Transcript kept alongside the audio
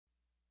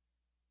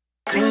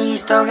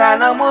구도가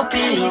너무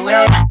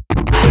필요해.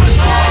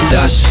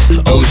 다시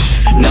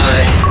오십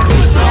나의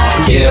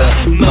yeah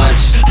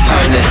마치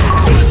할래.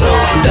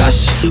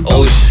 다시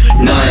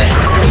오십 나의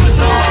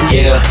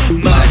yeah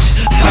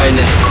마치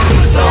할래.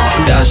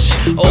 다시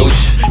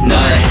오십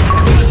나의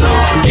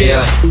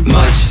yeah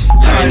마치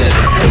할래.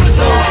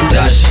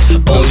 다시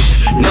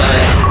오십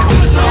나의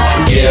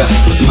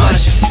yeah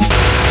마치.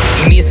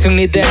 이미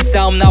승리된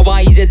싸움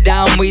나와 이제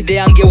다음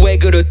위대한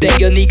계획으로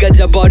땡겨 네가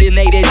져버린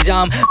내일의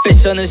잠.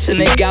 패션은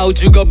신의 가오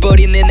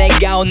죽어버린 내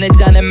가오. 내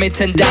잔은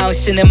밑은 다운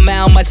신의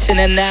마음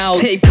맞추는 now.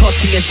 테이프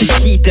커팅에서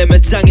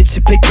시대면 장인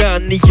집회가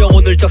네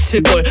영혼을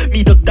적실걸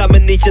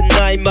믿었다면 이제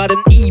나의 말은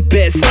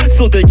입에서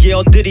쏟을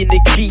예언들이 네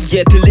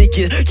귀에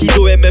들리길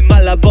기도에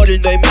메말라버릴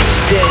너의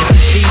미래.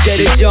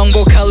 미래를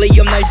정복할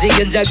리엄 날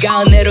지은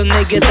자가 은혜로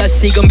내게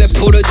다시금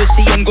베풀어줄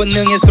시험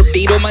권능의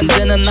소리로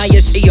만드는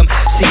나의 시험.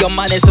 시험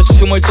안에서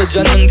춤을 춰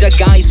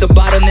전능자가 있어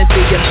바로 내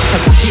뒤엔.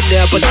 잠시 내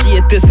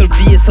아버지의 뜻을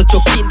위해서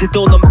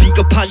쫓긴데도 넌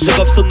비겁한 적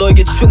없어.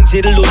 너에게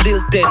충지를 올릴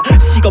땐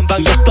시건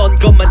방겼던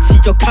것만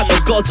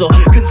지적하는 거죠.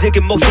 끈질게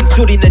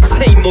목숨줄이 내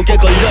체인목에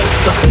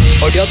걸렸어.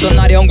 어렸던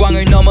날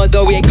영광을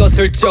넘어도 위의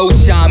것을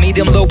쫓아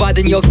믿음으로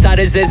받은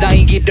역사를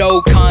세상이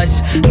기록한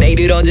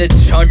내일을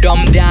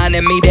어제처럼 다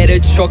내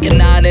미래를 쫓겨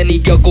나는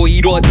이겼고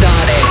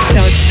이루었다네.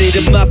 당신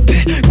이름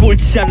앞에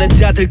옳지 않은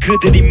자들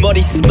그들이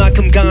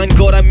머리수만큼 강한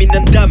거라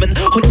믿는다면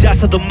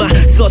혼자서도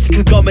맞서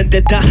그거면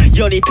되다.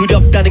 연이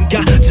두렵다는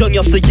가정이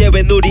없어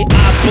예외 우리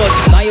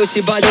아버지. 나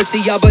요시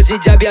봐줬지 아버지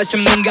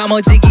자비하신 눈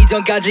감아지기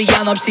전까지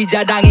한없이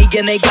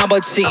자랑이게 내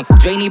값어치.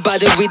 죄인이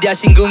받을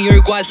위대하신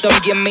긍휼과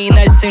섬김이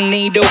날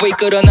승리로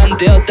이끌어 난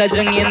되었다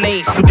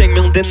증인이. 수백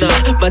명 된 나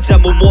맞아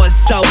무모한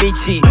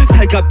싸움이지.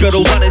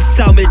 살갑뼈로 하는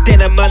싸움일 때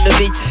난 맞는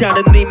이치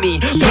않은 의미.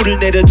 불을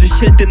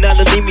내려주실 때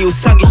나는 이미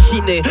우상의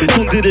신의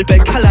손들을 벨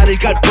칼날을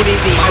갈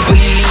뿐이니.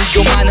 말뿐이니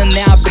교만은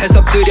내 앞에서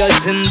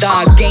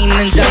엎드려진다. 깨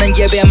있는 자는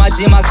예배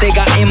마지막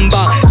때가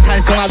임박.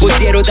 찬송하고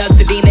죄로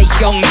다스리는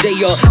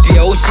형제여. 뒤에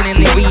오시는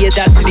내 위에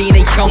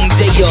다스리는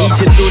형제여.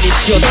 이제 눈이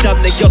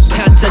띄었담 내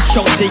곁에 앉아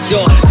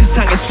형제여.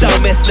 세상의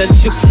싸움에서 난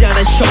죽지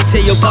않은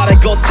형제여.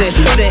 바라건대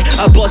내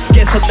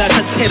아버지께서 날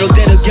산채로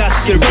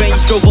데려가시길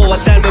Range Rover와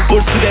닮은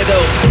볼수레로.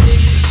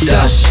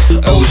 다시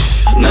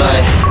오십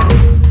나의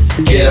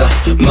yeah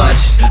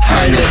마치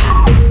할래.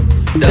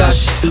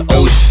 다시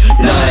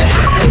오십 나의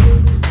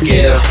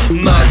yeah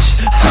마치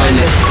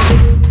할래.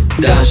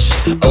 다시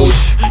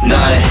오십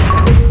나의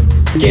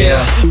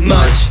yeah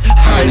마치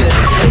할래.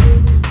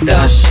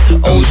 다시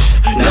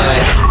오십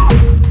나의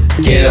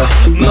yeah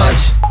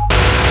마치